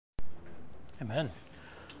Amen.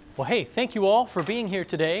 Well, hey, thank you all for being here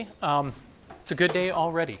today. It's a good day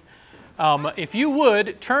already. If you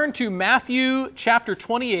would, turn to Matthew chapter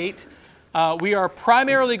 28. We are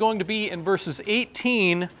primarily going to be in verses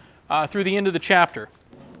 18 through the end of the chapter.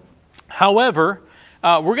 However,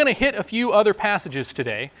 we're going to hit a few other passages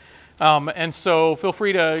today. And so feel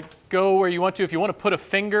free to go where you want to. If you want to put a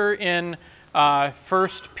finger in 1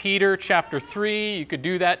 Peter chapter 3, you could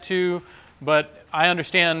do that too. But I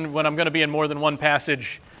understand when I'm going to be in more than one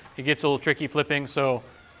passage, it gets a little tricky flipping. So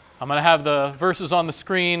I'm going to have the verses on the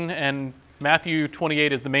screen, and Matthew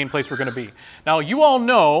 28 is the main place we're going to be. Now, you all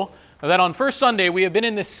know that on First Sunday, we have been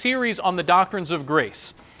in this series on the doctrines of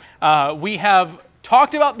grace. We have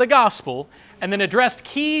talked about the gospel and then addressed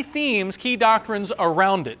key themes, key doctrines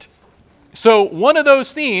around it. So one of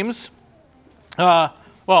those themes, I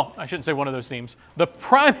shouldn't say one of those themes. The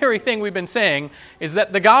primary thing we've been saying is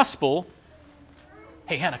that the gospel,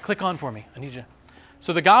 hey Hannah, click on for me. I need you.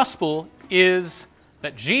 So the gospel is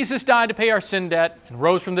that Jesus died to pay our sin debt and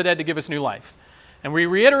rose from the dead to give us new life. And we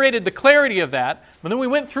reiterated the clarity of that, but then we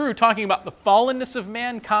went through talking about the fallenness of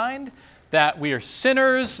mankind, that we are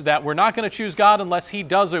sinners, that we're not going to choose God unless He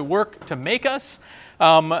does a work to make us.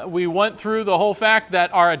 We went through the whole fact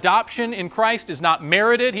that our adoption in Christ is not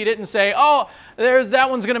merited. He didn't say, that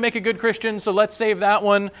one's going to make a good Christian, so let's save that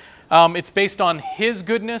one. It's based on His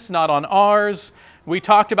goodness, not on ours. We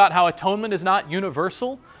talked about how atonement is not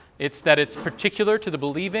universal. It's that it's particular to the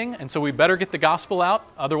believing, and so we better get the gospel out.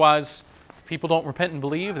 Otherwise, if people don't repent and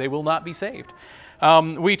believe, they will not be saved.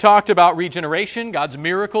 We talked about regeneration, God's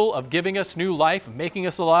miracle of giving us new life, making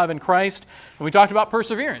us alive in Christ. And we talked about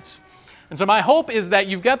perseverance. And so my hope is that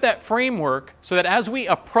you've got that framework so that as we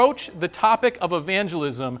approach the topic of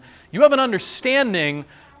evangelism, you have an understanding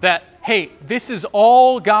that, hey, this is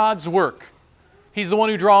all God's work. He's the one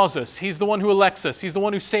who draws us. He's the one who elects us. He's the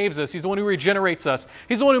one who saves us. He's the one who regenerates us.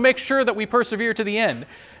 He's the one who makes sure that we persevere to the end.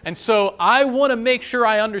 And so I want to make sure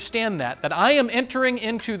I understand that I am entering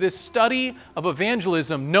into this study of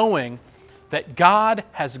evangelism knowing that God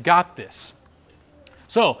has got this.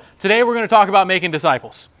 So today we're going to talk about making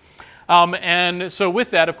disciples. And so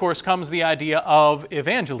with that, of course, comes the idea of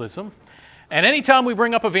evangelism. And anytime we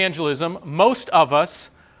bring up evangelism, most of us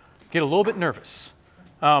get a little bit nervous.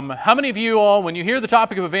 How many of you all, when you hear the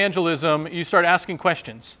topic of evangelism, you start asking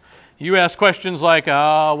questions? You ask questions like,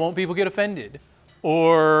 won't people get offended?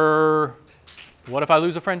 Or what if I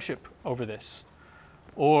lose a friendship over this?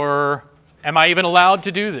 Or am I even allowed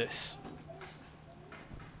to do this?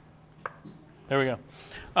 There we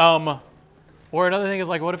go. Or another thing is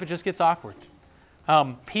like, what if it just gets awkward?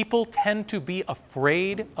 People tend to be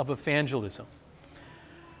afraid of evangelism.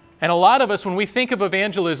 And a lot of us, when we think of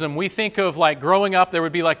evangelism, we think of like growing up, there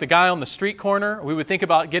would be like the guy on the street corner. We would think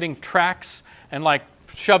about getting tracts and like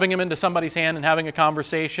shoving them into somebody's hand and having a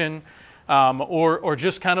conversation. Or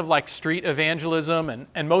just kind of like street evangelism.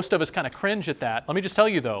 And most of us kind of cringe at that. Let me just tell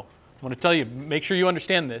you though, I want to tell you, make sure you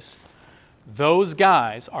understand this. Those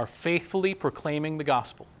guys are faithfully proclaiming the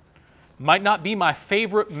gospel. Might not be my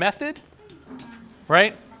favorite method,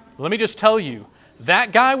 right? Let me just tell you,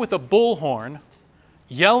 that guy with a bullhorn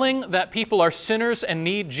yelling that people are sinners and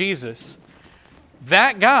need Jesus,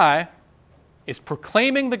 that guy is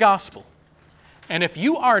proclaiming the gospel. And if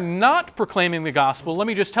you are not proclaiming the gospel, let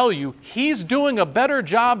me just tell you, he's doing a better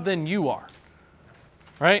job than you are.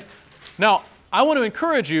 Right? Now, I want to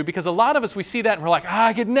encourage you because a lot of us, we see that and we're like,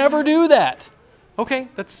 I could never do that. Okay,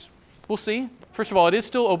 we'll see. First of all, it is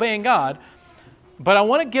still obeying God. But I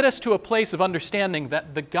want to get us to a place of understanding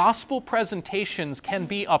that the gospel presentations can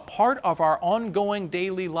be a part of our ongoing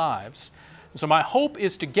daily lives. So my hope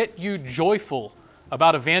is to get you joyful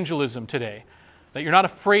about evangelism today, that you're not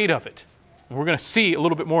afraid of it. And we're going to see a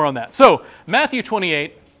little bit more on that. So Matthew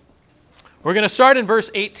 28, we're going to start in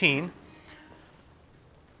verse 18.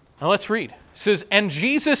 Now let's read. It says, "And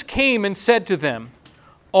Jesus came and said to them,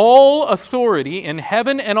 'All authority in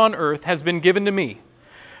heaven and on earth has been given to me.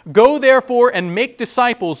 Go therefore and make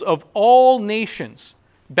disciples of all nations,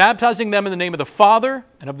 baptizing them in the name of the Father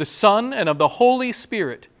and of the Son and of the Holy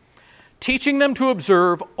Spirit, teaching them to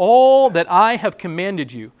observe all that I have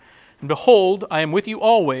commanded you. And behold, I am with you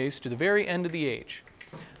always to the very end of the age.'"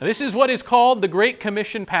 Now, this is what is called the Great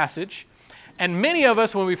Commission passage. And many of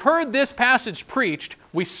us, when we've heard this passage preached,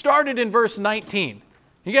 we started in verse 19.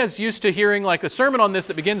 You guys used to hearing like a sermon on this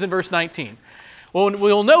that begins in verse 19. Well,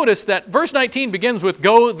 we'll notice that verse 19 begins with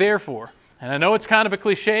 "go therefore." And I know it's kind of a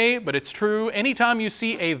cliche, but it's true. Anytime you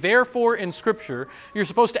see a therefore in Scripture, you're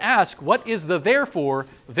supposed to ask, what is the therefore?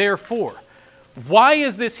 Why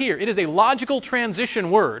is this here? It is a logical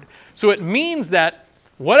transition word. So it means that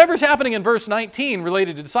whatever's happening in verse 19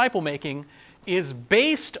 related to disciple making is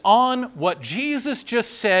based on what Jesus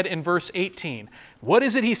just said in verse 18. What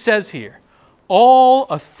is it he says here? All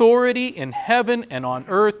authority in heaven and on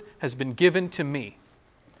earth has been given to me.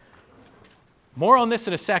 More on this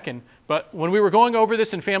in a second, but when we were going over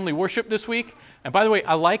this in family worship this week, and by the way,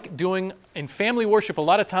 I like doing in family worship, a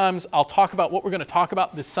lot of times I'll talk about what we're going to talk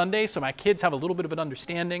about this Sunday, so my kids have a little bit of an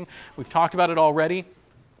understanding. We've talked about it already.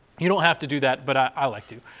 You don't have to do that, but I like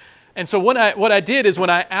to. And so what I did is when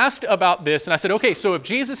I asked about this, and I said, okay, so if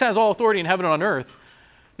Jesus has all authority in heaven and on earth,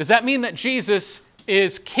 does that mean that Jesus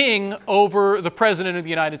is king over the president of the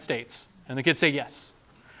United States? And the kids say yes.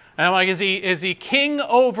 And I'm like, is he king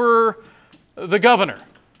over the governor?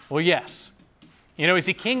 Well, yes. Is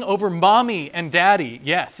he king over mommy and daddy?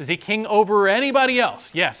 Yes. Is he king over anybody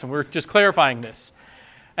else? Yes. And we're just clarifying this.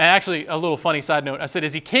 And actually, a little funny side note, I said,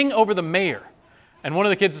 is he king over the mayor? And one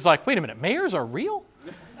of the kids is like, wait a minute, mayors are real?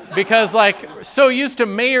 Because so used to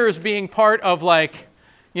mayors being part of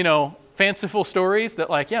fanciful stories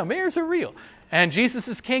that yeah, mayors are real. And Jesus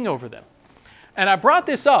is king over them. And I brought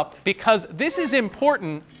this up because this is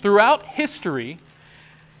important throughout history.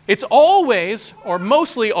 It's always, or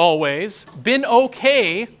mostly always, been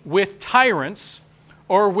okay with tyrants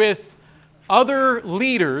or with other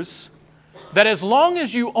leaders that as long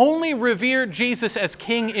as you only revere Jesus as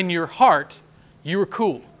king in your heart, you were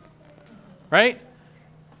cool. Right?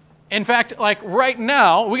 In fact, right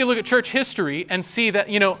now, we can look at church history and see that,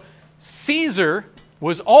 Caesar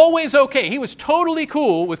was always okay. He was totally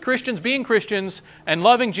cool with Christians being Christians and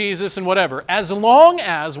loving Jesus and whatever, as long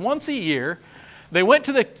as once a year they went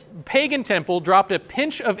to the pagan temple, dropped a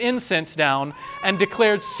pinch of incense down, and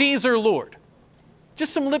declared Caesar Lord.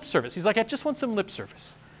 Just some lip service. He's like, I just want some lip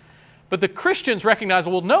service. But the Christians recognize,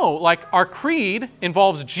 well, no, our creed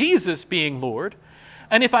involves Jesus being Lord.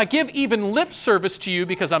 And if I give even lip service to you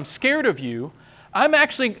because I'm scared of you, I'm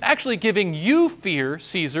actually giving you fear,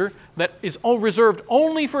 Caesar, that is reserved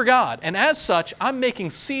only for God. And as such, I'm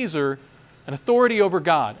making Caesar an authority over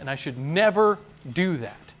God, and I should never do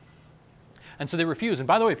that. And so they refuse. And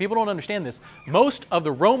by the way, people don't understand this. Most of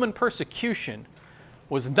the Roman persecution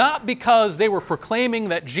was not because they were proclaiming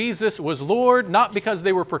that Jesus was Lord, not because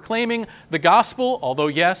they were proclaiming the gospel, although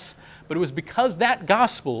yes, but it was because that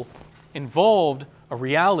gospel involved a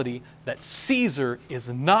reality that Caesar is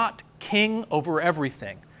not king over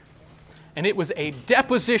everything. And it was a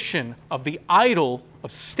deposition of the idol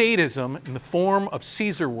of statism in the form of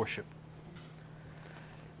Caesar worship.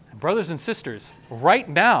 And brothers and sisters, right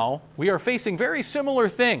now we are facing very similar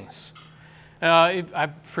things. I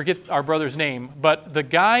forget our brother's name, but the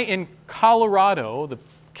guy in Colorado, the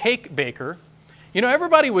cake baker,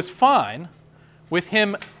 everybody was fine with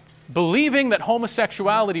him believing that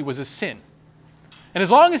homosexuality was a sin. And as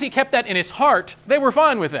long as he kept that in his heart, they were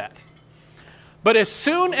fine with that. But as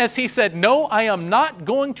soon as he said, no, I am not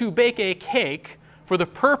going to bake a cake for the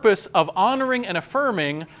purpose of honoring and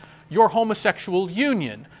affirming your homosexual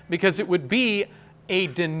union, because it would be a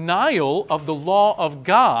denial of the law of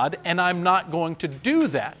God, and I'm not going to do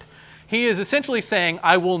that. He is essentially saying,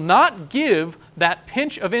 I will not give that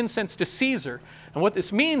pinch of incense to Caesar. And what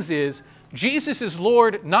this means is, Jesus is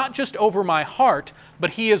Lord not just over my heart,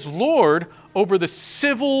 but he is Lord over the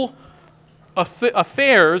civil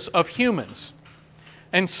affairs of humans.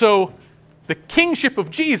 And so the kingship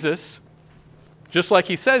of Jesus, just like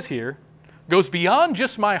he says here, goes beyond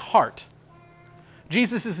just my heart.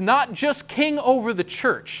 Jesus is not just king over the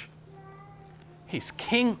church. He's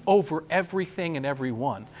king over everything and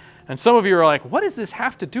everyone. And some of you are like, what does this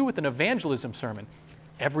have to do with an evangelism sermon?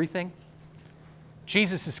 Everything.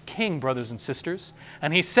 Jesus is king, brothers and sisters.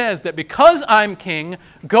 And he says that because I'm king,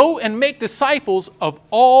 go and make disciples of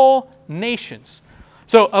all nations.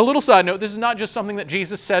 So a little side note, this is not just something that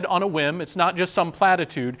Jesus said on a whim. It's not just some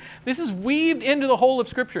platitude. This is weaved into the whole of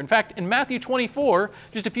Scripture. In fact, in Matthew 24,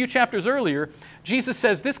 just a few chapters earlier, Jesus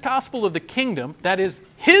says this gospel of the kingdom, that is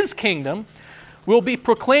his kingdom, will be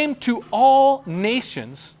proclaimed to all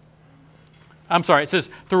nations. It says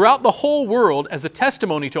throughout the whole world as a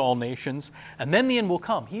testimony to all nations, and then the end will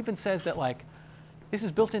come. He even says that this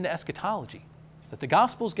is built into eschatology, that the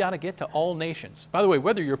gospel's got to get to all nations. By the way,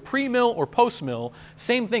 whether you're pre-mill or post-mill,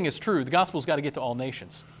 same thing is true. The gospel's got to get to all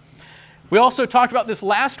nations. We also talked about this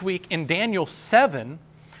last week in Daniel 7.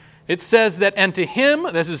 It says that, and to him,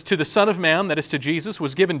 this is to the Son of Man, that is to Jesus,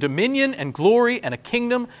 was given dominion and glory and a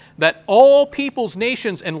kingdom that all peoples,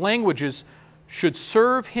 nations, and languages should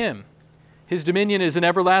serve him. His dominion is an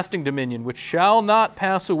everlasting dominion which shall not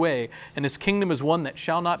pass away, and his kingdom is one that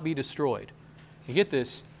shall not be destroyed. You get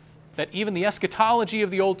this? that even the eschatology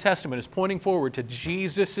of the Old Testament is pointing forward to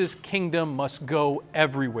Jesus' kingdom must go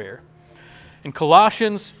everywhere. In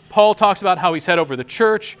Colossians, Paul talks about how he's head over the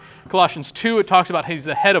church. Colossians 2, it talks about he's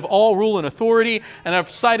the head of all rule and authority. And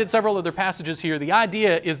I've cited several other passages here. The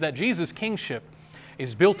idea is that Jesus' kingship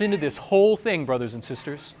is built into this whole thing, brothers and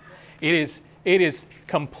sisters. It is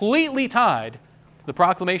completely tied to the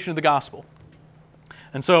proclamation of the gospel.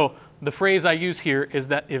 And so the phrase I use here is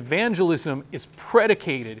that evangelism is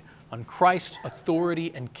predicated on Christ's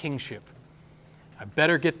authority and kingship. I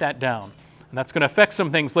better get that down. And that's going to affect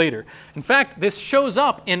some things later. In fact, this shows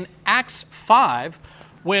up in Acts 5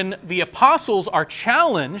 when the apostles are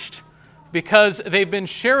challenged because they've been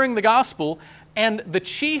sharing the gospel, and the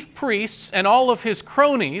chief priests and all of his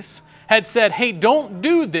cronies had said, hey, don't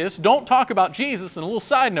do this, don't talk about Jesus. And a little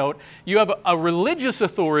side note, you have a religious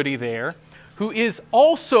authority there who is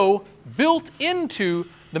also built into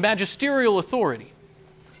the magisterial authority.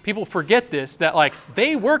 People forget this, that like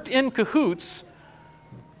they worked in cahoots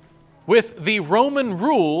with the Roman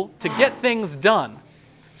rule to get things done.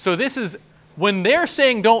 So this is, when they're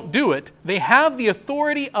saying don't do it, they have the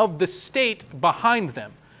authority of the state behind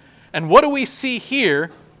them. And what do we see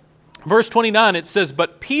here? Verse 29, it says,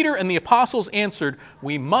 but Peter and the apostles answered,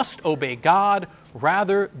 we must obey God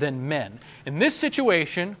rather than men. In this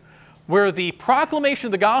situation, where the proclamation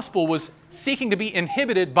of the gospel was seeking to be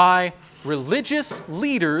inhibited by religious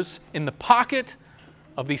leaders in the pocket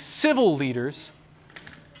of the civil leaders,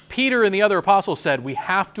 Peter and the other apostles said, we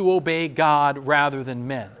have to obey God rather than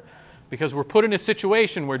men. Because we're put in a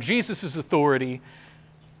situation where Jesus' authority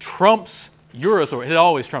trumps your authority. It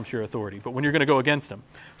always trumps your authority, but when you're going to go against him.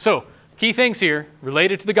 So, key things here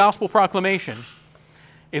related to the gospel proclamation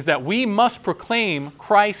is that we must proclaim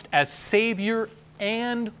Christ as Savior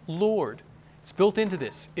and Lord. It's built into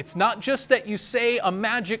this. It's not just that you say a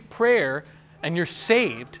magic prayer and you're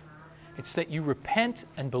saved. It's that you repent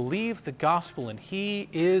and believe the gospel and He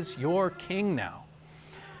is your King now.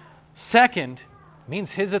 Second,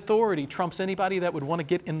 means His authority trumps anybody that would want to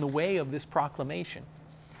get in the way of this proclamation.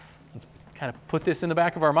 Let's kind of put this in the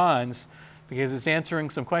back of our minds because it's answering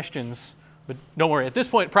some questions. But don't worry, at this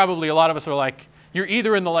point probably a lot of us are like, you're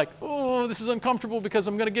either in the like, oh, this is uncomfortable because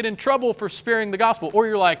I'm going to get in trouble for sparing the gospel, or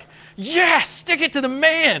you're like, yes, stick it to the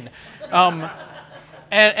man.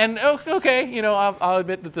 And okay, you know, I'll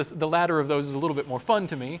admit that the latter of those is a little bit more fun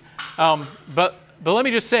to me. But let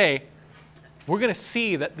me just say, we're going to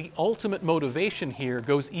see that the ultimate motivation here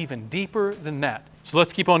goes even deeper than that. So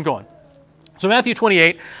let's keep on going. So Matthew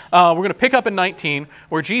 28, we're going to pick up in 19,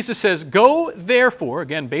 where Jesus says, go therefore,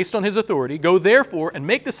 again, based on His authority, go therefore and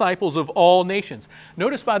make disciples of all nations.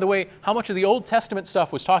 Notice, by the way, how much of the Old Testament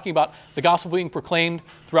stuff was talking about the gospel being proclaimed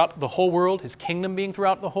throughout the whole world, His kingdom being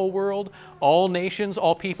throughout the whole world, all nations,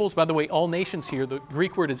 all peoples. By the way, all nations here, the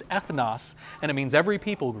Greek word is ethnos, and it means every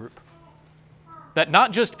people group. That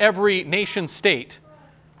not just every nation state,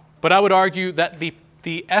 but I would argue that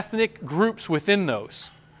the ethnic groups within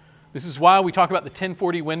those. This is why we talk about the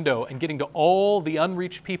 1040 window and getting to all the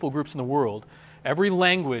unreached people groups in the world. Every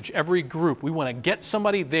language, every group, we want to get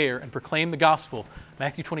somebody there and proclaim the gospel.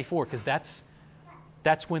 Matthew 24, because that's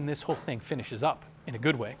when this whole thing finishes up in a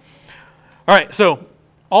good way. All right, so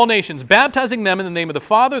all nations, baptizing them in the name of the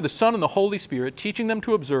Father, the Son, and the Holy Spirit, teaching them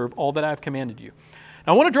to observe all that I have commanded you.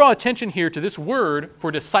 Now, I want to draw attention here to this word for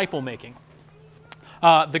disciple making.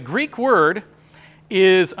 The Greek word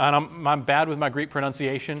is, and I'm bad with my Greek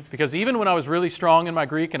pronunciation, because even when I was really strong in my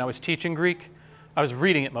Greek and I was teaching Greek, I was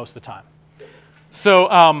reading it most of the time. So,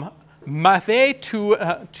 mathe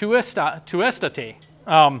tuestate.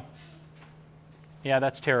 Yeah,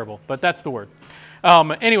 that's terrible, but that's the word.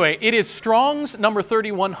 Anyway, it is Strong's number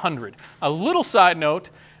 3100. A little side note,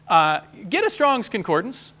 get a Strong's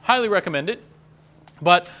Concordance, highly recommend it.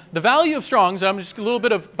 But the value of Strong's, I'm just a little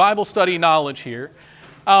bit of Bible study knowledge here.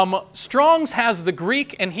 Strong's has the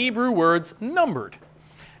Greek and Hebrew words numbered.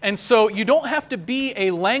 And so you don't have to be a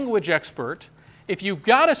language expert. If you've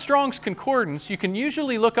got a Strong's Concordance, you can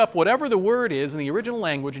usually look up whatever the word is in the original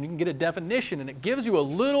language and you can get a definition, and it gives you a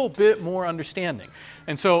little bit more understanding.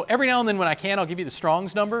 And so every now and then when I can, I'll give you the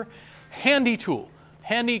Strong's number. Handy tool.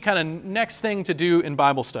 Handy kind of next thing to do in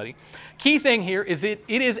Bible study. Key thing here is it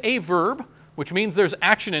is a verb, which means there's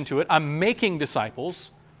action into it. I'm making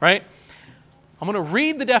disciples, right? I'm going to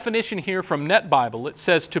read the definition here from Net Bible. It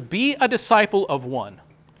says, to be a disciple of one,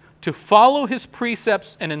 to follow his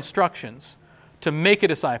precepts and instructions, to make a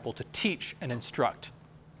disciple, to teach and instruct.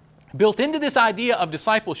 Built into this idea of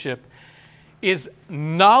discipleship is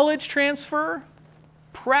knowledge transfer,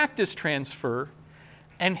 practice transfer,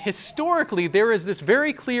 and historically there is this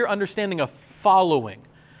very clear understanding of following.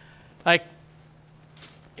 Like,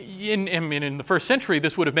 in the first century,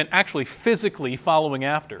 this would have been actually physically following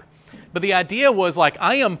after. But the idea was like,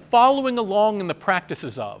 I am following along in the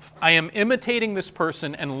practices of. I am imitating this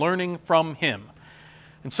person and learning from him.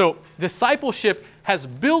 And so discipleship has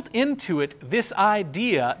built into it this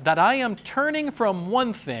idea that I am turning from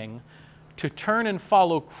one thing to turn and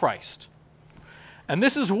follow Christ. And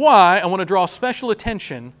this is why I want to draw special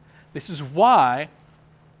attention. This is why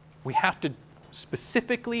we have to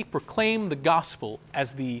specifically proclaim the gospel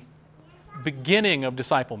as the beginning of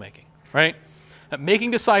disciple making, right? That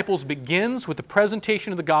making disciples begins with the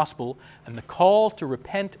presentation of the gospel and the call to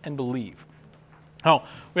repent and believe. Now,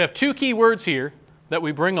 we have two key words here that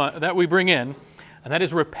we bring in, and that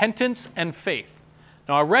is repentance and faith.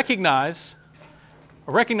 Now, I recognize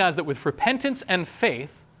that with repentance and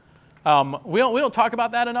faith, we don't talk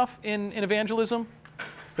about that enough in evangelism.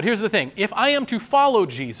 But here's the thing: if I am to follow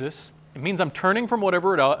Jesus, it means I'm turning from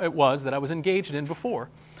whatever it was that I was engaged in before.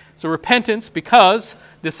 So repentance, because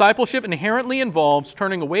discipleship inherently involves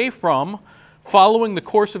turning away from following the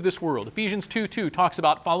course of this world. Ephesians 2:2 talks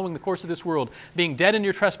about following the course of this world, being dead in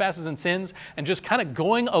your trespasses and sins, and just kind of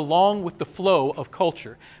going along with the flow of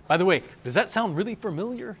culture. By the way, does that sound really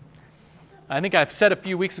familiar? I think I've said a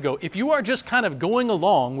few weeks ago, if you are just kind of going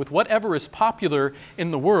along with whatever is popular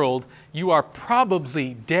in the world, you are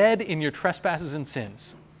probably dead in your trespasses and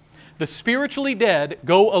sins. The spiritually dead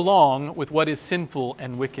go along with what is sinful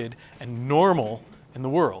and wicked and normal in the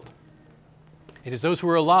world. It is those who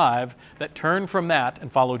are alive that turn from that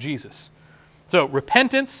and follow Jesus. So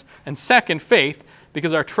repentance, and second, faith,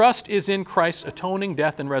 because our trust is in Christ's atoning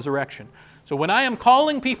death and resurrection. So when I am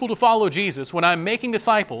calling people to follow Jesus, when I'm making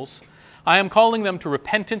disciples, I am calling them to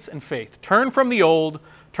repentance and faith. Turn from the old,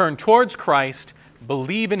 turn towards Christ,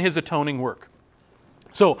 believe in his atoning work.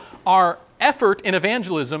 So our effort in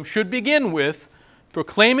evangelism should begin with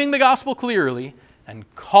proclaiming the gospel clearly and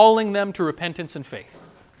calling them to repentance and faith.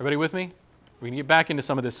 Everybody with me? We're going to get back into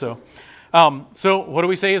some of this. So what do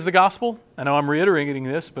we say is the gospel? I know I'm reiterating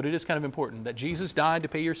this, but it is kind of important that Jesus died to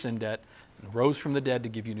pay your sin debt and rose from the dead to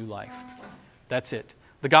give you new life. That's it.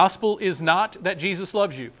 The gospel is not that Jesus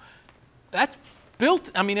loves you. That's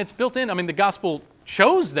it's built in. The gospel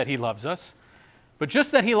shows that he loves us, but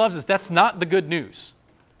just that he loves us, that's not the good news,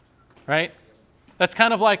 right? That's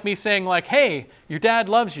kind of like me saying like, hey, your dad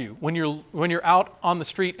loves you when you're out on the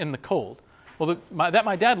street in the cold. Well, that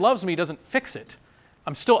my dad loves me doesn't fix it.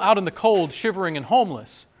 I'm still out in the cold, shivering and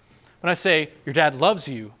homeless. When I say your dad loves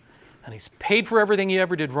you, and he's paid for everything you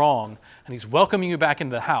ever did wrong, and he's welcoming you back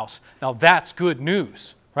into the house, now that's good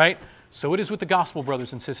news, right? So it is with the gospel,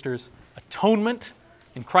 brothers and sisters. Atonement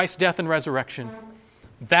in Christ's death and resurrection,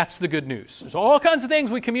 that's the good news. There's all kinds of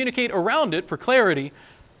things we communicate around it for clarity.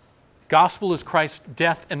 Gospel is Christ's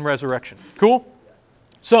death and resurrection. Cool?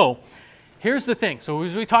 So, here's the thing. So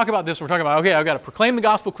as we talk about this, we're talking about, okay, I've got to proclaim the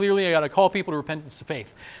gospel clearly. I've got to call people to repentance to faith.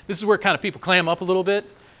 This is where kind of people clam up a little bit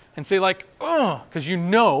and say like, because you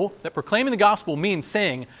know that proclaiming the gospel means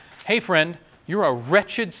saying, hey friend, you're a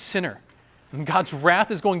wretched sinner. And God's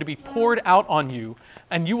wrath is going to be poured out on you,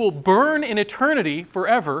 and you will burn in eternity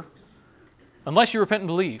forever unless you repent and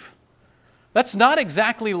believe. That's not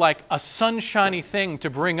exactly like a sunshiny thing to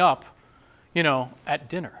bring up, at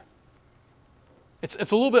dinner. It's a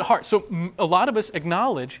little bit hard. So a lot of us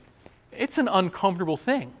acknowledge it's an uncomfortable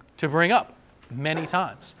thing to bring up many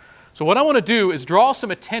times. So what I want to do is draw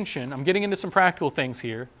some attention, I'm getting into some practical things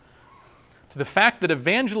here, to the fact that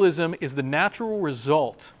evangelism is the natural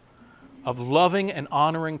result of loving and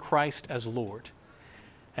honoring Christ as Lord.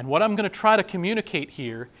 And what I'm going to try to communicate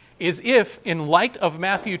here is if, in light of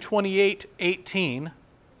Matthew 28:18,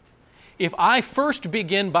 if I first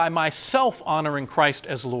begin by myself honoring Christ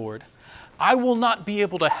as Lord, I will not be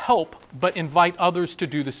able to help but invite others to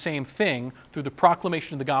do the same thing through the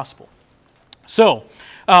proclamation of the gospel. So,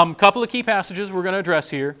 a couple of key passages we're going to address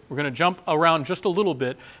here. We're going to jump around just a little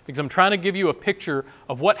bit because I'm trying to give you a picture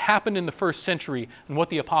of what happened in the first century and what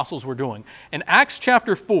the apostles were doing. In Acts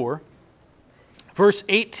chapter 4, verse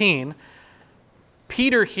 18,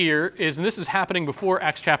 Peter here is, and this is happening before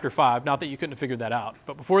Acts chapter 5, not that you couldn't have figured that out,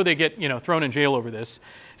 but before they get thrown in jail over this,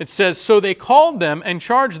 it says, so they called them and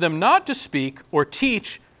charged them not to speak or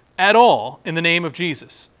teach at all in the name of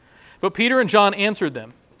Jesus. But Peter and John answered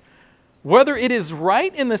them, whether it is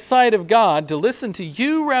right in the sight of God to listen to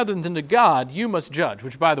you rather than to God, you must judge,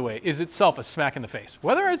 which, by the way, is itself a smack in the face.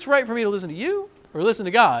 Whether it's right for me to listen to you or listen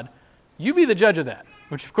to God, you be the judge of that,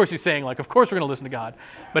 which, of course, he's saying, of course we're going to listen to God.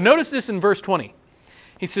 But notice this in verse 20.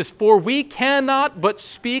 He says, for we cannot but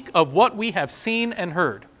speak of what we have seen and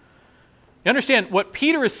heard. You understand, what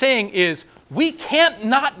Peter is saying is, we can't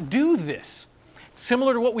not do this. It's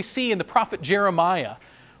similar to what we see in the prophet Jeremiah,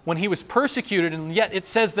 when he was persecuted, and yet it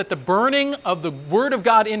says that the burning of the Word of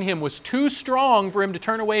God in him was too strong for him to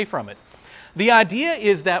turn away from it. The idea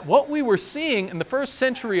is that what we were seeing in the first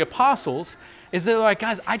century apostles is they're like,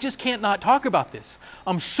 guys, I just can't not talk about this.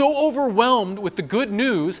 I'm so overwhelmed with the good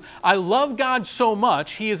news. I love God so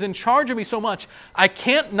much. He is in charge of me so much. I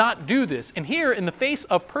can't not do this. And here, in the face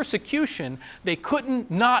of persecution, they couldn't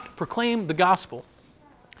not proclaim the gospel.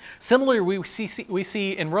 Similarly, we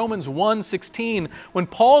see in Romans 1:16, when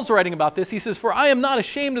Paul's writing about this, he says, "For I am not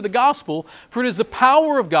ashamed of the gospel, for it is the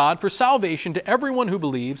power of God for salvation to everyone who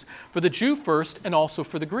believes, for the Jew first and also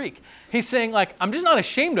for the Greek." He's saying, like, I'm just not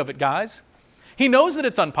ashamed of it, guys. He knows that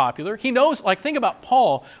it's unpopular. He knows, like, think about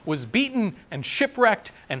Paul was beaten and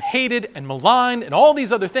shipwrecked and hated and maligned and all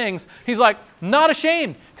these other things. He's like, not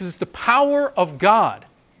ashamed, because it's the power of God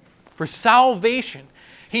for salvation.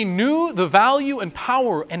 He knew the value and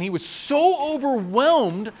power, and he was so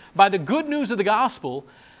overwhelmed by the good news of the gospel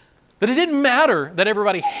that it didn't matter that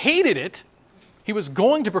everybody hated it. He was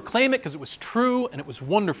going to proclaim it because it was true and it was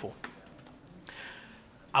wonderful.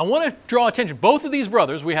 I want to draw attention. Both of these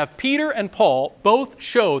brothers, we have Peter and Paul, both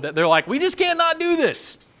show that they're like, we just can't not do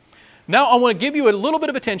this. Now I want to give you a little bit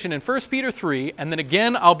of attention in 1 Peter 3, and then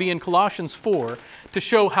again I'll be in Colossians 4 to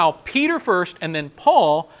show how Peter first and then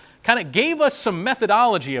Paul kind of gave us some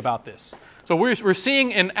methodology about this. So we're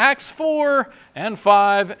seeing in Acts 4 and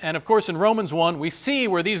 5, and of course in Romans 1, we see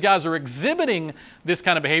where these guys are exhibiting this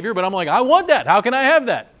kind of behavior, but I'm like, I want that. How can I have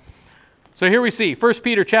that? So here we see 1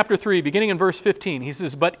 Peter chapter 3, beginning in verse 15. He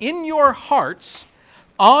says, "But in your hearts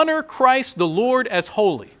honor Christ the Lord as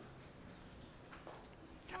holy,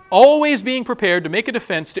 always being prepared to make a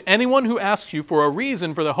defense to anyone who asks you for a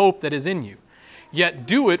reason for the hope that is in you. Yet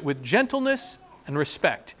do it with gentleness and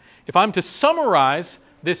respect." If I'm to summarize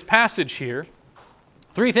this passage here,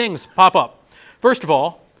 three things pop up. First of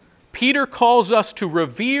all, Peter calls us to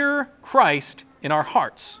revere Christ in our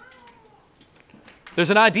hearts.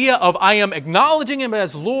 There's an idea of I am acknowledging Him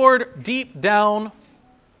as Lord deep down.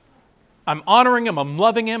 I'm honoring Him, I'm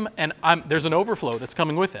loving Him, and there's an overflow that's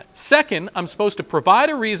coming with it. Second, I'm supposed to provide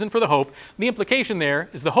a reason for the hope. The implication there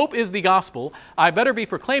is the hope is the gospel. I better be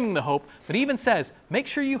proclaiming the hope. But he even says, make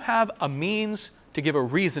sure you have a means to give a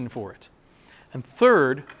reason for it. And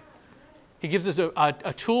third, he gives us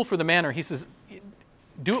a tool for the manner. He says,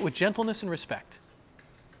 do it with gentleness and respect.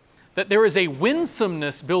 That there is a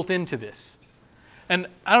winsomeness built into this. And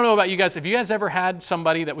I don't know about you guys, have you guys ever had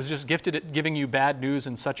somebody that was just gifted at giving you bad news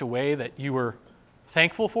in such a way that you were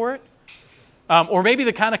thankful for it? Or maybe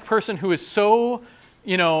the kind of person who is so,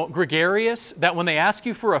 gregarious that when they ask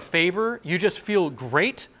you for a favor, you just feel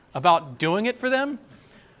great about doing it for them.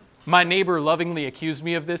 My neighbor lovingly accused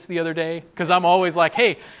me of this the other day because I'm always like,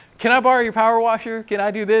 hey, can I borrow your power washer? Can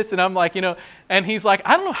I do this? And I'm like, and he's like,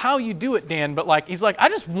 I don't know how you do it, Dan, but he's like, I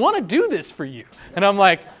just want to do this for you. And I'm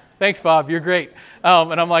like, thanks, Bob, you're great.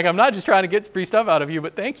 And I'm like, I'm not just trying to get free stuff out of you,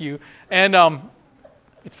 but thank you. And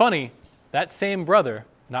it's funny, that same brother,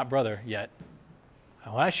 not brother yet,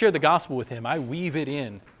 when I share the gospel with him, I weave it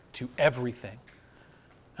in to everything.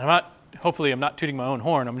 And hopefully I'm not tooting my own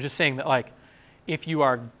horn. I'm just saying that if you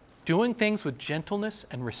are doing things with gentleness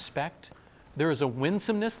and respect, there is a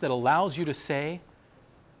winsomeness that allows you to say,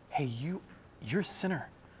 hey, you're a sinner.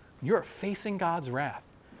 You're facing God's wrath.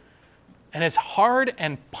 And as hard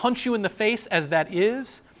and punch you in the face as that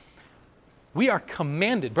is, we are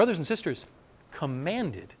commanded, brothers and sisters,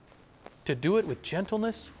 commanded to do it with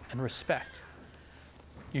gentleness and respect.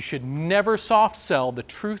 You should never soft sell the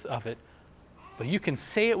truth of it, but you can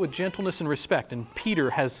say it with gentleness and respect, and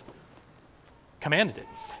Peter has commanded it.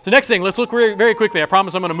 The next thing, let's look very, very quickly. I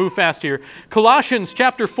promise I'm going to move fast here. Colossians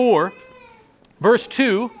chapter 4, verse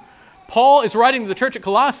 2. Paul is writing to the church at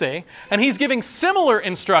Colossae, and he's giving similar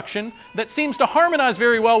instruction that seems to harmonize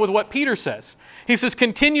very well with what Peter says. He says,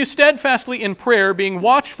 continue steadfastly in prayer, being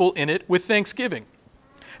watchful in it with thanksgiving.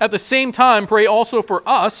 At the same time, pray also for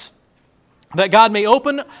us, that God may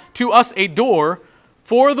open to us a door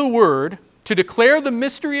for the word to declare the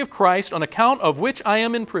mystery of Christ, on account of which I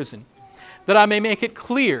am in prison, that I may make it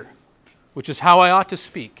clear, which is how I ought to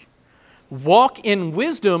speak. Walk in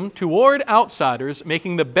wisdom toward outsiders,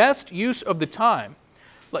 making the best use of the time.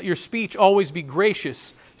 Let your speech always be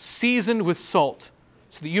gracious, seasoned with salt,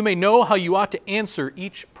 so that you may know how you ought to answer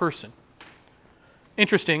each person.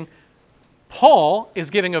 Interesting. Paul is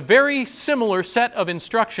giving a very similar set of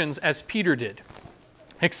instructions as Peter did.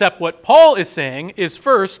 Except what Paul is saying is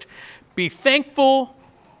first, be thankful,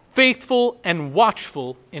 faithful, and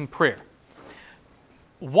watchful in prayer.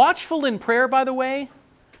 Watchful in prayer, by the way,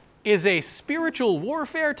 is a spiritual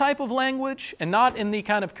warfare type of language, and not in the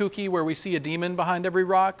kind of kooky where we see a demon behind every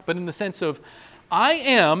rock, but in the sense of I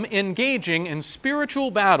am engaging in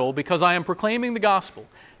spiritual battle because I am proclaiming the gospel.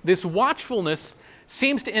 This watchfulness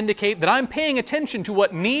seems to indicate that I'm paying attention to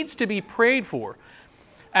what needs to be prayed for.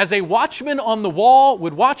 As a watchman on the wall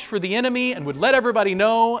would watch for the enemy and would let everybody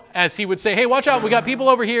know, as he would say, hey, watch out, we got people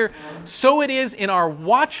over here. So it is in our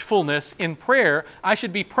watchfulness in prayer. I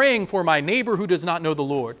should be praying for my neighbor who does not know the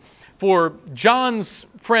Lord, for John's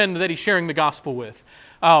friend that he's sharing the gospel with,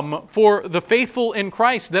 for the faithful in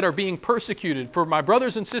Christ that are being persecuted, for my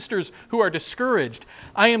brothers and sisters who are discouraged.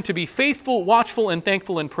 I am to be faithful, watchful, and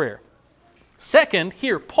thankful in prayer. Second,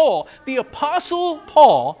 here, Paul, the Apostle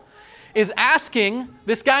Paul, is asking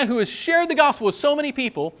this guy who has shared the gospel with so many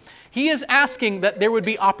people, he is asking that there would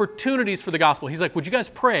be opportunities for the gospel. He's like, would you guys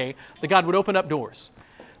pray that God would open up doors?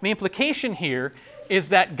 And the implication here is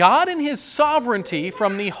that God in His sovereignty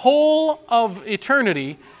from the whole of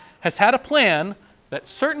eternity has had a plan that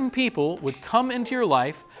certain people would come into your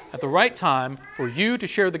life at the right time for you to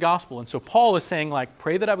share the gospel. And so Paul is saying, like,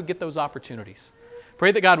 pray that I would get those opportunities.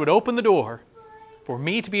 Pray that God would open the door for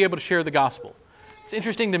me to be able to share the gospel. It's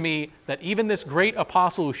interesting to me that even this great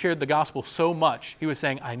apostle who shared the gospel so much, he was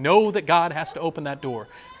saying, I know that God has to open that door.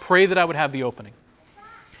 Pray that I would have the opening.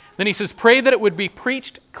 Then he says, pray that it would be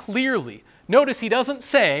preached clearly. Notice he doesn't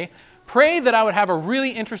say, pray that I would have a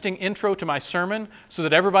really interesting intro to my sermon so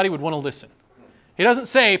that everybody would want to listen. He doesn't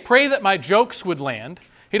say, pray that my jokes would land.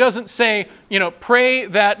 He doesn't say, pray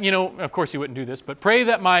that, of course he wouldn't do this, but pray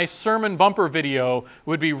that my sermon bumper video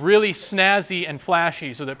would be really snazzy and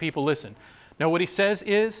flashy so that people listen. No, what he says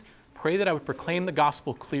is, pray that I would proclaim the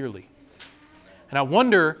gospel clearly. And I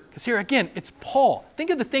wonder, because here again, it's Paul.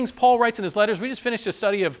 Think of the things Paul writes in his letters. We just finished a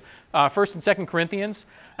study of 1st and 2nd Corinthians,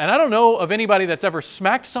 and I don't know of anybody that's ever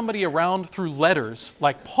smacked somebody around through letters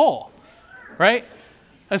like Paul, right?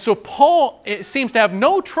 And so Paul seems to have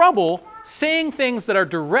no trouble saying things that are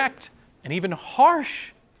direct and even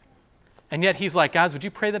harsh. And yet he's like, guys, would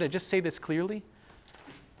you pray that I just say this clearly?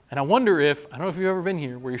 And I wonder if, I don't know if you've ever been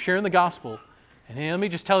here, where you're sharing the gospel, and let me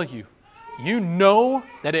just tell you, you know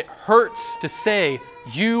that it hurts to say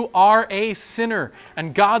you are a sinner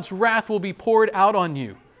and God's wrath will be poured out on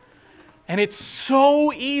you. And it's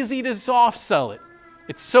so easy to soft sell it.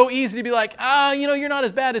 It's so easy to be like, you're not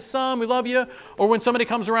as bad as some, we love you. Or when somebody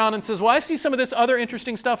comes around and says, well, I see some of this other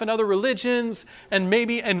interesting stuff in other religions,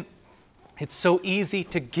 and it's so easy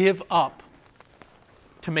to give up,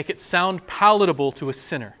 to make it sound palatable to a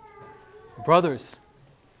sinner. Brothers,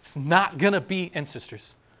 it's not going to be, and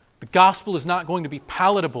sisters, the gospel is not going to be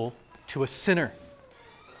palatable to a sinner.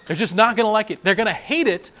 They're just not going to like it. They're going to hate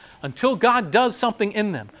it until God does something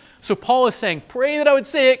in them. So Paul is saying, pray that I would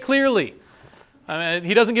say it clearly.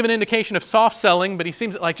 He doesn't give an indication of soft selling, but he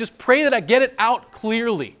seems like just pray that I get it out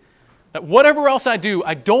clearly. That whatever else I do,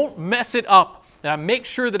 I don't mess it up. That I make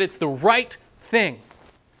sure that it's the right thing.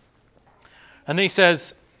 And then he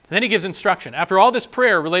says, then he gives instruction. After all this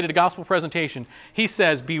prayer related to gospel presentation, he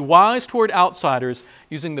says, be wise toward outsiders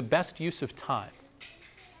using the best use of time.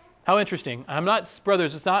 How interesting.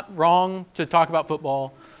 Brothers, it's not wrong to talk about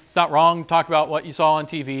football. It's not wrong to talk about what you saw on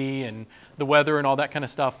TV and the weather and all that kind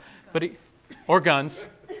of stuff. Or guns.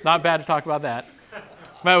 Not bad to talk about that.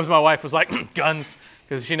 That was my wife was like, guns,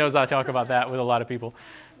 because she knows I talk about that with a lot of people.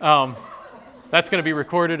 That's going to be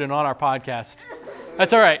recorded and on our podcast.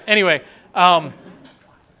 That's all right. Anyway,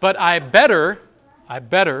 but I better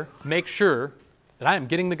make sure that I am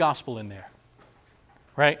getting the gospel in there,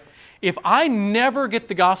 right? If I never get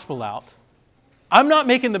the gospel out, I'm not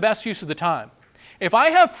making the best use of the time. If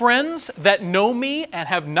I have friends that know me and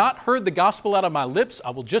have not heard the gospel out of my lips,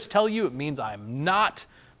 I will just tell you it means I'm not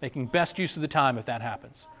making best use of the time if that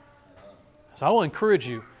happens. So I will encourage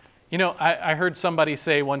you. I heard somebody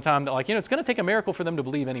say one time that it's going to take a miracle for them to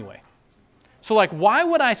believe anyway. So why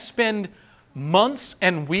would I spend months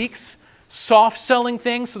and weeks soft selling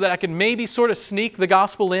things so that I can maybe sort of sneak the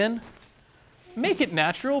gospel in? Make it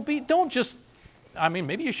natural.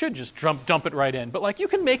 Maybe you should just dump it right in. But you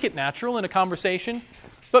can make it natural in a conversation.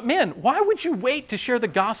 But man, why would you wait to share the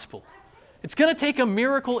gospel? It's going to take a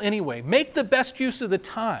miracle anyway. Make the best use of the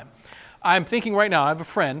time. I'm thinking right now, I have a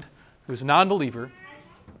friend who's a non-believer,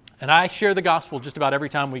 and I share the gospel just about every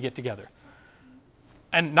time we get together.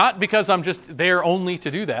 And not because I'm just there only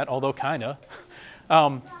to do that, although kind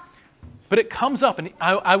of. But it comes up, and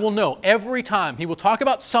I will know every time he will talk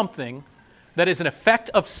about something that is an effect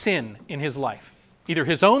of sin in his life. Either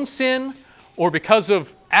his own sin or because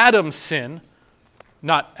of Adam's sin.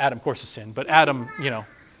 Not Adam, of course, is sin, but Adam,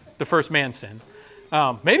 the first man's sin.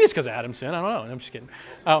 Maybe it's because of Adam's sin. I don't know. I'm just kidding.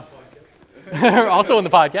 Also in the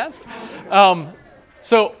podcast.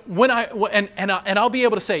 So when I'll be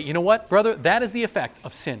able to say, you know what, brother, that is the effect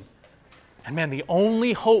of sin. And man, the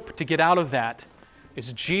only hope to get out of that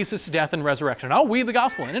is Jesus' death and resurrection. I'll weave the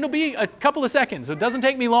gospel in. It'll be a couple of seconds. It doesn't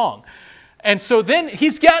take me long. And so then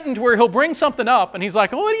he's gotten to where he'll bring something up, and he's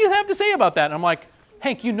like, oh, what do you have to say about that? And I'm like,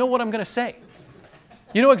 Hank, you know what I'm going to say.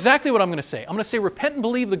 You know exactly what I'm going to say. I'm going to say, repent and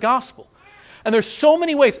believe the gospel. And there's so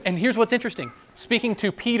many ways. And here's what's interesting. Speaking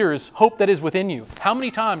to Peter's hope that is within you, how many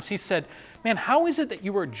times he said, man, how is it that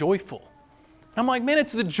you are joyful? And I'm like, man,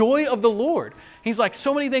 it's the joy of the Lord. He's like,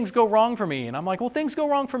 so many things go wrong for me. And I'm like, well, things go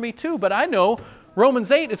wrong for me too, but I know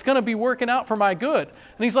Romans 8, it's going to be working out for my good.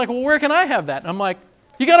 And he's like, well, where can I have that? And I'm like,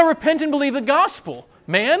 you got to repent and believe the gospel,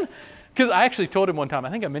 man. Because I actually told him one time,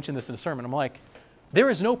 I think I mentioned this in a sermon, I'm like, there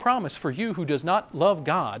is no promise for you who does not love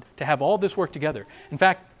God to have all this work together. In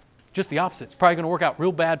fact, just the opposite. It's probably going to work out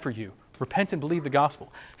real bad for you. Repent and believe the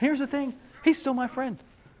gospel. Here's the thing. He's still my friend.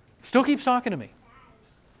 Still keeps talking to me.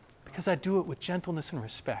 Because I do it with gentleness and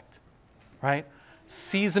respect. Right?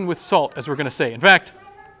 Seasoned with salt, as we're going to say. In fact,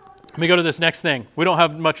 let me go to this next thing. We don't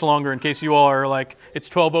have much longer in case you all are like, it's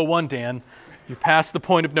 12:01, Dan. You passed the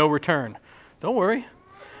point of no return. Don't worry.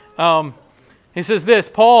 He says this,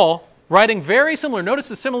 Paul, writing very similar. Notice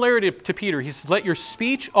the similarity to Peter. He says, let your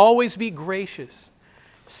speech always be gracious,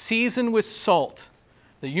 seasoned with salt,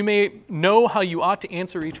 that you may know how you ought to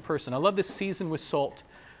answer each person. I love this seasoned with salt.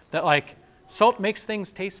 That like salt makes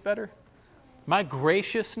things taste better. My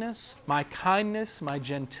graciousness, my kindness, my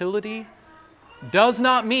gentility does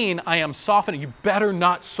not mean I am softening. You better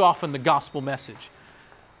not soften the gospel message.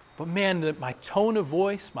 But man, my tone of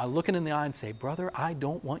voice, my looking in the eye and say, brother, I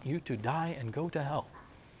don't want you to die and go to hell.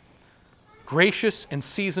 Gracious and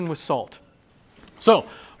seasoned with salt. So,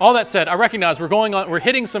 all that said, I recognize we're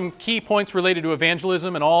hitting some key points related to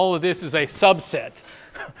evangelism, and all of this is a subset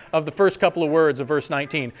of the first couple of words of verse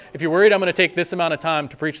 19. If you're worried I'm going to take this amount of time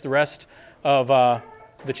to preach the rest of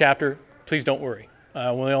the chapter, please don't worry.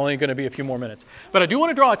 We're only going to be a few more minutes. But I do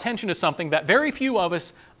want to draw attention to something that very few of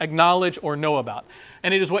us acknowledge or know about.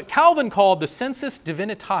 And it is what Calvin called the sensus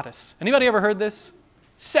divinitatis. Anybody ever heard this?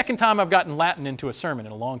 Second time I've gotten Latin into a sermon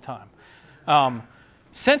in a long time.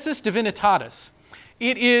 Sensus divinitatis.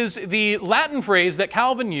 It is the Latin phrase that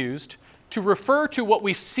Calvin used to refer to what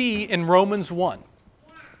we see in Romans 1.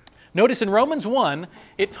 Notice in Romans 1,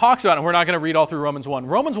 it talks about, and we're not going to read all through Romans 1.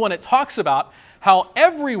 Romans 1, it talks about how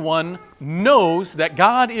everyone knows that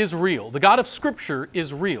God is real. The God of Scripture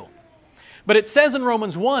is real. But it says in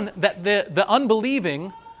Romans 1 that the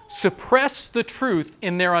unbelieving suppress the truth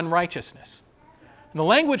in their unrighteousness. And the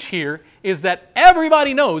language here is that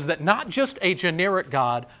everybody knows that not just a generic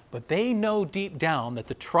God, but they know deep down that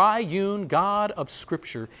the triune God of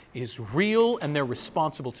Scripture is real and they're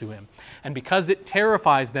responsible to Him. And because it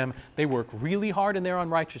terrifies them, they work really hard in their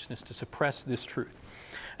unrighteousness to suppress this truth.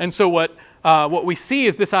 And so what we see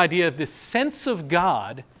is this idea of this sense of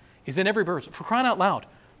God is in every person. For crying out loud,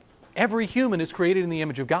 every human is created in the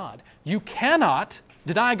image of God. You cannot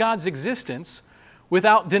deny God's existence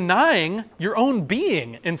without denying your own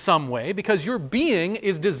being in some way, because your being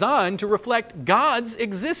is designed to reflect God's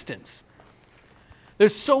existence.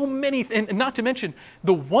 There's so many, and not to mention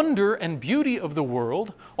the wonder and beauty of the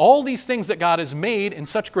world, all these things that God has made in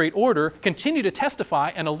such great order continue to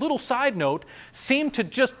testify, and a little side note, seem to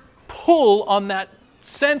just pull on that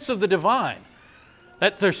sense of the divine.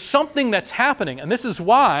 That there's something that's happening, and this is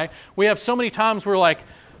why we have so many times where like,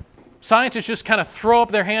 scientists just kind of throw up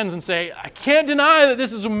their hands and say, I can't deny that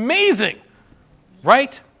this is amazing,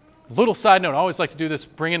 right? Little side note, I always like to do this,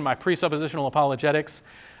 bring in my presuppositional apologetics.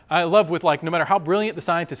 I love with like, no matter how brilliant the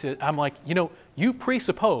scientist is, I'm like, you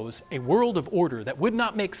presuppose a world of order that would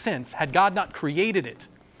not make sense had God not created it.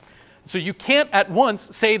 So you can't at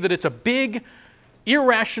once say that it's a big,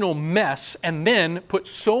 irrational mess and then put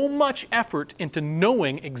so much effort into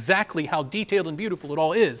knowing exactly how detailed and beautiful it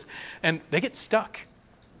all is. And they get stuck.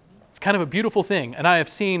 Kind of a beautiful thing, and I have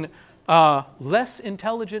seen less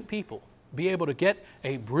intelligent people be able to get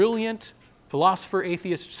a brilliant philosopher,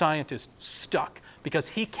 atheist, scientist stuck because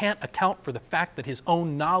he can't account for the fact that his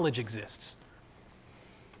own knowledge exists.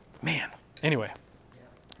 Man. Anyway,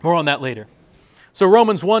 more on that later. So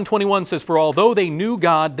Romans 1:21 says, for although they knew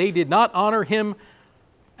God, they did not honor Him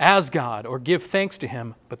as God or give thanks to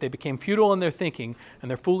Him, but they became futile in their thinking, and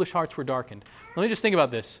their foolish hearts were darkened. Let me just think about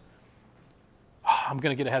this. I'm going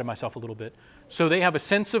to get ahead of myself a little bit. So they have a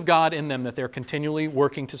sense of God in them that they're continually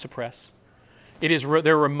working to suppress.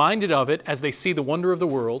 They're reminded of it as they see the wonder of the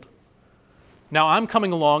world. Now I'm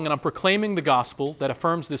coming along and I'm proclaiming the gospel that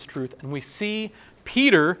affirms this truth. And we see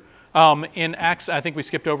Peter in Acts, I think we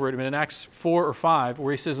skipped over it, but in Acts 4 or 5,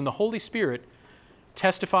 where he says, and the Holy Spirit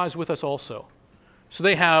testifies with us also. So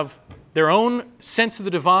they have their own sense of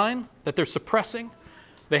the divine that they're suppressing.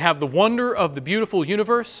 They have the wonder of the beautiful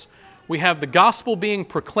universe. We have the gospel being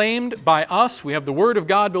proclaimed by us. We have the word of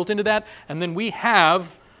God built into that. And then we have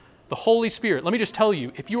the Holy Spirit. Let me just tell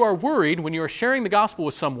you, if you are worried when you are sharing the gospel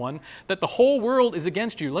with someone that the whole world is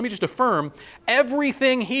against you, let me just affirm,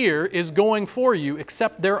 everything here is going for you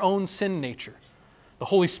except their own sin nature. The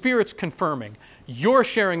Holy Spirit's confirming. You're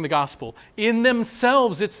sharing the gospel. In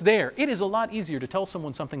themselves, it's there. It is a lot easier to tell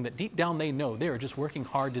someone something that deep down they know. They are just working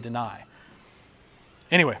hard to deny.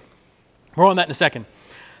 Anyway, more on that in a second.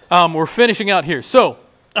 We're finishing out here. So,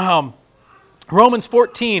 Romans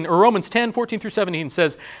 10, 14 through 17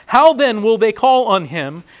 says, "How then will they call on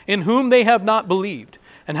him in whom they have not believed?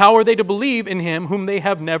 And how are they to believe in him whom they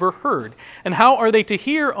have never heard? And how are they to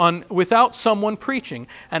hear without someone preaching?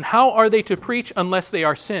 And how are they to preach unless they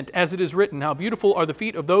are sent? As it is written, how beautiful are the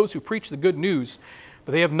feet of those who preach the good news.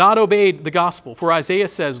 But they have not obeyed the gospel. For Isaiah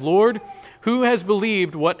says, Lord, who has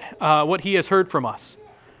believed what he has heard from us?"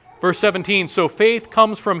 Verse 17, "So faith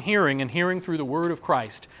comes from hearing, and hearing through the word of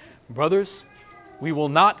Christ." Brothers, we will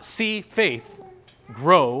not see faith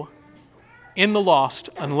grow in the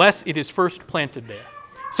lost unless it is first planted there.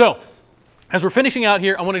 So, as we're finishing out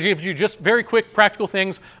here, I want to give you just very quick practical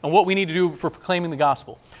things on what we need to do for proclaiming the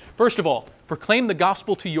gospel. First of all, proclaim the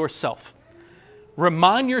gospel to yourself.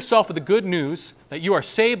 Remind yourself of the good news that you are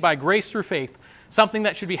saved by grace through faith, something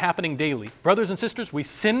that should be happening daily. Brothers and sisters, we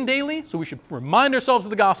sin daily, so we should remind ourselves of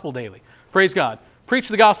the gospel daily. Praise God. Preach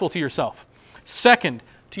the gospel to yourself. Second,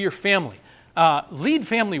 to your family. Lead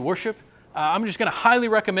family worship. I'm just going to highly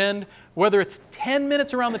recommend, whether it's 10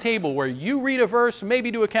 minutes around the table where you read a verse,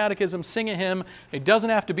 maybe do a catechism, sing a hymn. It doesn't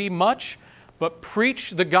have to be much, but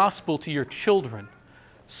preach the gospel to your children.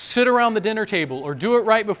 Sit around the dinner table, or do it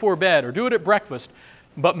right before bed, or do it at breakfast,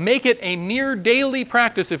 but make it a near daily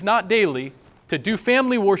practice, if not daily, to do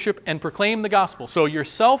family worship and proclaim the gospel. So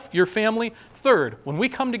yourself, your family. Third, when we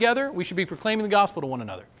come together, we should be proclaiming the gospel to one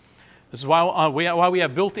another. This is why we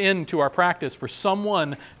have built into our practice for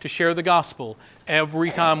someone to share the gospel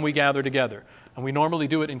every time we gather together. And we normally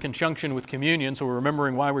do it in conjunction with communion, so we're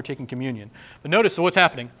remembering why we're taking communion. But notice what's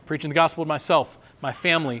happening. Preaching the gospel to myself, my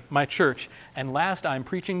family, my church. And last, I'm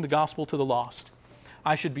preaching the gospel to the lost.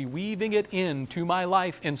 I should be weaving it into my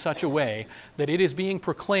life in such a way that it is being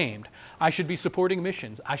proclaimed. I should be supporting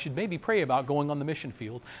missions. I should maybe pray about going on the mission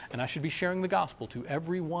field. And I should be sharing the gospel to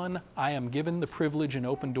everyone I am given the privilege and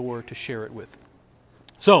open door to share it with.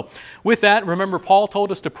 So, with that, remember Paul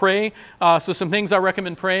told us to pray. So some things I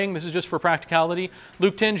recommend praying. This is just for practicality.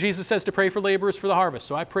 Luke 10, Jesus says to pray for laborers for the harvest.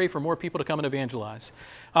 So I pray for more people to come and evangelize.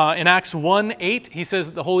 In Acts 1:8, he says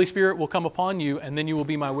that the Holy Spirit will come upon you and then you will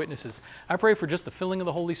be my witnesses. I pray for just the filling of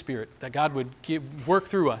the Holy Spirit, that God would work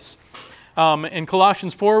through us. In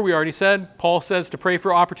Colossians 4, we already said, Paul says to pray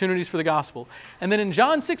for opportunities for the gospel. And then in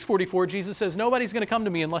John 6:44, Jesus says, nobody's going to come to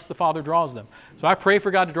me unless the Father draws them. So I pray for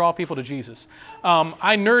God to draw people to Jesus.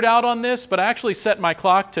 I nerd out on this, but I actually set my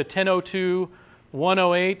clock to 10:02,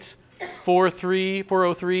 1:08, 4:03,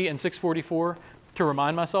 4:03, and 6:44 to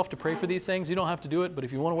remind myself to pray for these things. You don't have to do it, but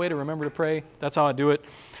if you want a way to remember to pray, that's how I do it.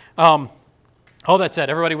 All that said,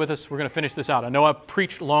 everybody with us, we're going to finish this out. I know I've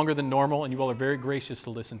preached longer than normal, and you all are very gracious to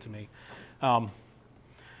listen to me.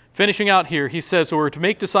 Finishing out here, he says, so we're to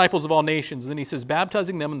make disciples of all nations. And then he says,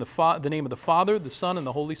 baptizing them in the name of the Father, the Son, and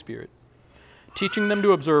the Holy Spirit, teaching them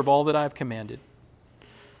to observe all that I have commanded.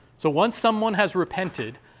 So once someone has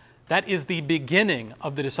repented, that is the beginning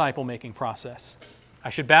of the disciple-making process. I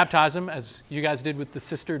should baptize them, as you guys did with the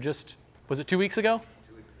sister was it 2 weeks ago?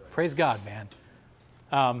 2 weeks ago. Praise God,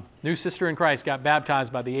 man. New sister in Christ got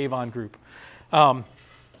baptized by the Avon group.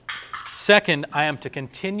 Second, I am to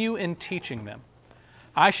continue in teaching them.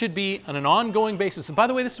 I should be on an ongoing basis. And by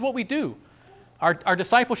the way, this is what we do. Our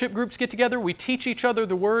discipleship groups get together, we teach each other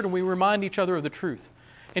the word, and we remind each other of the truth.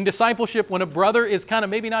 In discipleship, when a brother is kind of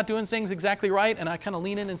maybe not doing things exactly right, and I kind of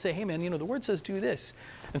lean in and say, hey man, the word says do this.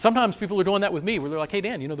 And sometimes people are doing that with me, where they're like, hey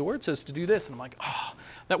Dan, the word says to do this. And I'm like,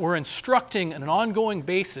 that we're instructing on an ongoing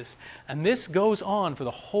basis. And this goes on for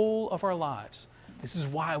the whole of our lives. This is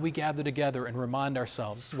why we gather together and remind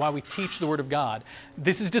ourselves. This is why we teach the Word of God.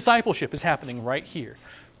 This is discipleship is happening right here.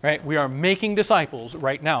 Right? We are making disciples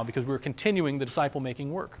right now because we're continuing the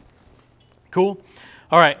disciple-making work. Cool?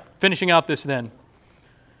 All right, finishing out this then.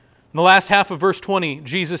 In the last half of verse 20,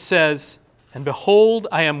 Jesus says, and behold,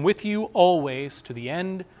 I am with you always to the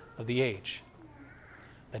end of the age.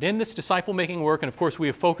 That in this disciple-making work, and of course we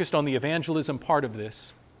have focused on the evangelism part of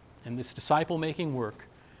this, in this disciple-making work,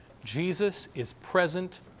 Jesus is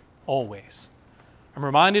present always. I'm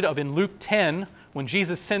reminded of in Luke 10, when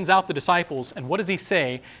Jesus sends out the disciples, and what does he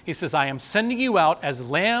say? He says, I am sending you out as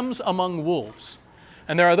lambs among wolves.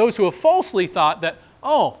 And there are those who have falsely thought that,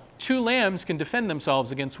 oh, 2 lambs can defend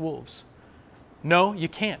themselves against wolves. No, you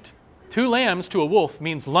can't. 2 lambs to a wolf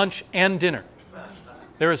means lunch and dinner.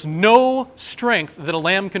 There is no strength that a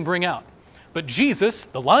lamb can bring out. But Jesus,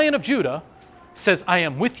 the Lion of Judah, says, I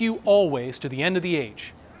am with you always to the end of the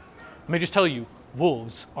age. Let me just tell you,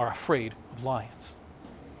 wolves are afraid of lions.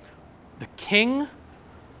 The king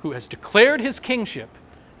who has declared his kingship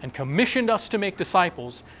and commissioned us to make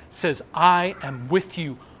disciples says, I am with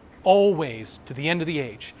you always to the end of the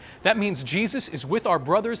age. That means Jesus is with our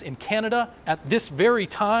brothers in Canada at this very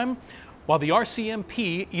time, while the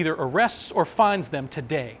RCMP either arrests or fines them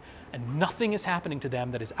today. And nothing is happening to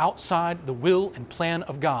them that is outside the will and plan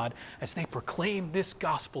of God as they proclaim this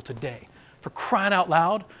gospel today. For crying out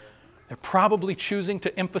loud, they're probably choosing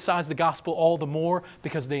to emphasize the gospel all the more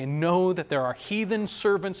because they know that there are heathen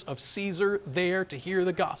servants of Caesar there to hear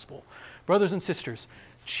the gospel. Brothers and sisters,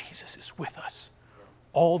 Jesus is with us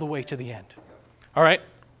all the way to the end. All right?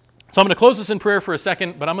 So I'm going to close this in prayer for a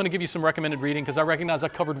second, but I'm going to give you some recommended reading because I recognize I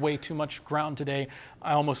covered way too much ground today.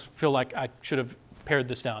 I almost feel like I should have pared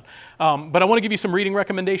this down. But I want to give you some reading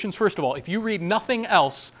recommendations. First of all, if you read nothing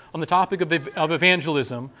else on the topic of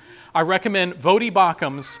evangelism, I recommend Voddie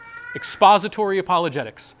Baucham's Expository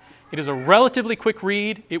Apologetics. It is a relatively quick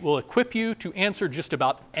read. It will equip you to answer just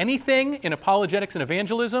about anything in apologetics and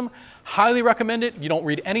evangelism. Highly recommend it. If you don't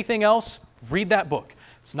read anything else, read that book.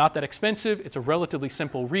 It's not that expensive. It's a relatively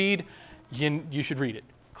simple read. You should read it.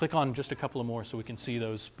 Click on just a couple of more so we can see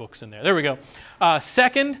those books in there. There we go.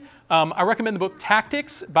 Second, I recommend the book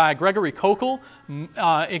Tactics by Gregory Kokel.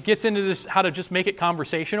 It gets into this, how to just make it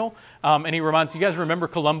conversational. And he reminds, you guys remember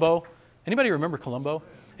Columbo? Anybody remember Columbo?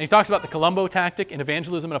 And he talks about the Columbo tactic in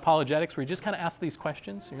evangelism and apologetics, where he just kind of asks these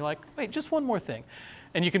questions. And you're like, wait, just one more thing.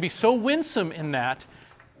 And you can be so winsome in that,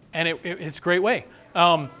 and it's a great way.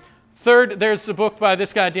 Third, there's a book by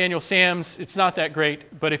this guy, Daniel Sams. It's not that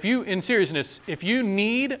great, but in seriousness, if you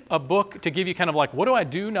need a book to give you kind of like, what do I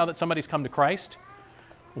do now that somebody's come to Christ?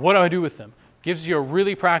 What do I do with them? Gives you a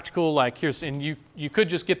really practical, and you could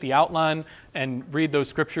just get the outline and read those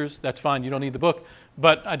scriptures. That's fine. You don't need the book.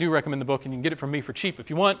 But I do recommend the book, and you can get it from me for cheap if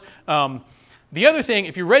you want. The other thing,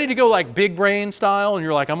 if you're ready to go like big brain style, and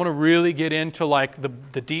you're like, I'm going to really get into like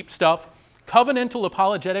the deep stuff, Covenantal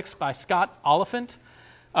Apologetics by Scott Oliphant.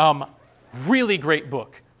 Really great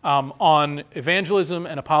book on evangelism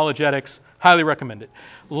and apologetics. Highly recommend it.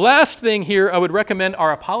 Last thing here, I would recommend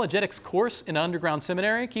our apologetics course in underground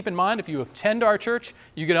seminary. Keep in mind, if you attend our church,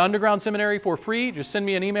 you get underground seminary for free. Just send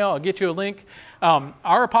me an email. I'll get you a link.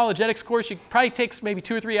 Our apologetics course, probably takes maybe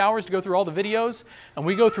 2 or 3 hours to go through all the videos. And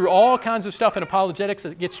we go through all kinds of stuff in apologetics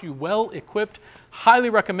that gets you well equipped. Highly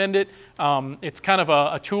recommend it. It's kind of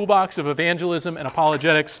a toolbox of evangelism and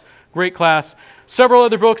apologetics. Great class. Several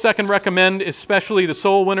other books I can recommend, especially The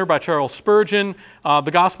Soul Winner by Charles Spurgeon, The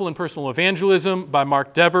Gospel and Personal Evangelism by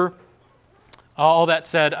Mark Dever. All that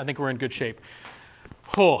said, I think we're in good shape.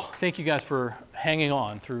 Thank you guys for hanging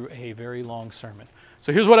on through a very long sermon.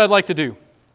 So here's what I'd like to do.